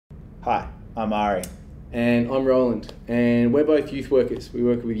Hi, I'm Ari. And I'm Roland, and we're both youth workers. We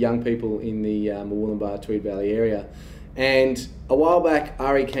work with young people in the Murwillumbah, Tweed Valley area. And a while back,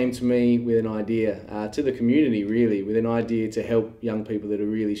 Ari came to me with an idea, to the community really, with an idea to help young people that are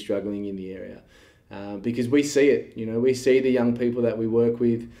really struggling in the area. Because we see it, we see the young people that we work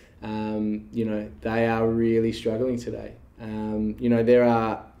with, they are really struggling today. There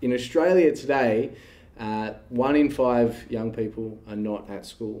are, in Australia today, 1 in 5 young people are not at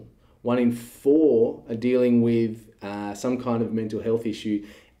school. 1 in 4 are dealing with some kind of mental health issue,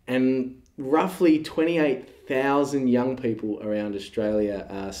 and roughly 28,000 young people around Australia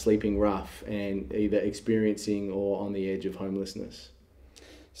are sleeping rough and either experiencing or on the edge of homelessness.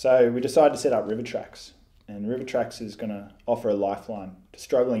 So we decided to set up RiverTracks, and RiverTracks is going to offer a lifeline to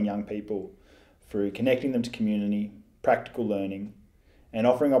struggling young people through connecting them to community, practical learning, and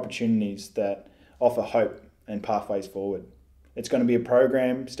offering opportunities that offer hope and pathways forward. It's going to be a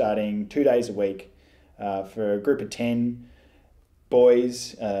program starting 2 days a week for a group of 10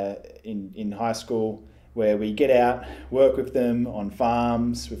 boys in high school, where we get out, work with them on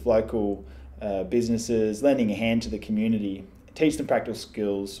farms, with local businesses, lending a hand to the community, teach them practical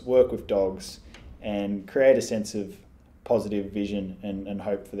skills, work with dogs, and create a sense of positive vision and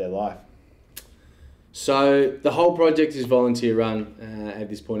hope for their life. So the whole project is volunteer run at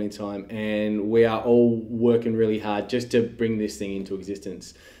this point in time, and we are all working really hard just to bring this thing into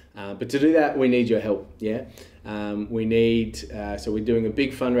existence. But to do that, we need your help. So we're doing a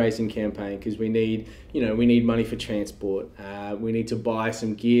big fundraising campaign because we need money for transport. We need to buy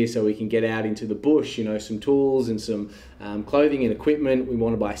some gear so we can get out into the bush, some tools and some clothing and equipment. We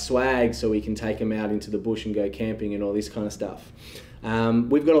want to buy swag so we can take them out into the bush and go camping and all this kind of stuff.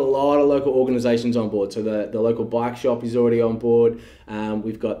 We've got a lot of local organisations on board. So the local bike shop is already on board.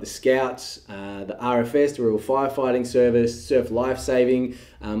 We've got the Scouts, the RFS, the Rural Firefighting Service, Surf Life Saving,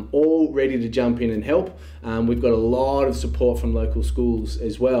 all ready to jump in and help. We've got a lot of support from local schools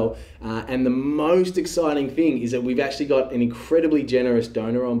as well. And the most exciting thing is that we've actually got an incredibly generous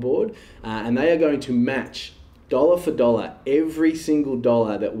donor on board, and they are going to match dollar for dollar every single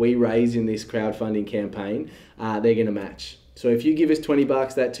dollar that we raise in this crowdfunding campaign. They're going to match. So if you give us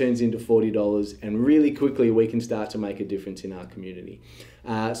 $20, that turns into $40, and really quickly we can start to make a difference in our community.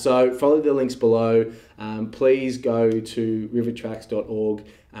 So follow the links below. Please go to rivertracks.org.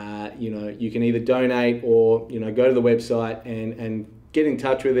 You can either donate or go to the website and get in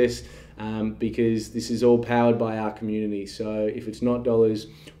touch with us, because this is all powered by our community. So if it's not dollars,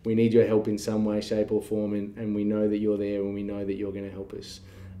 we need your help in some way, shape or form, and we know that you're there and we know that you're going to help us.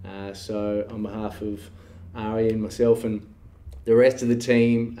 So on behalf of Ari and myself and the rest of the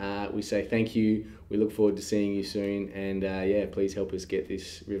team, we say thank you. We look forward to seeing you soon, and please help us get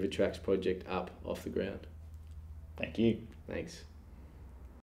this RiverTracks project up off the ground. Thank you. Thanks.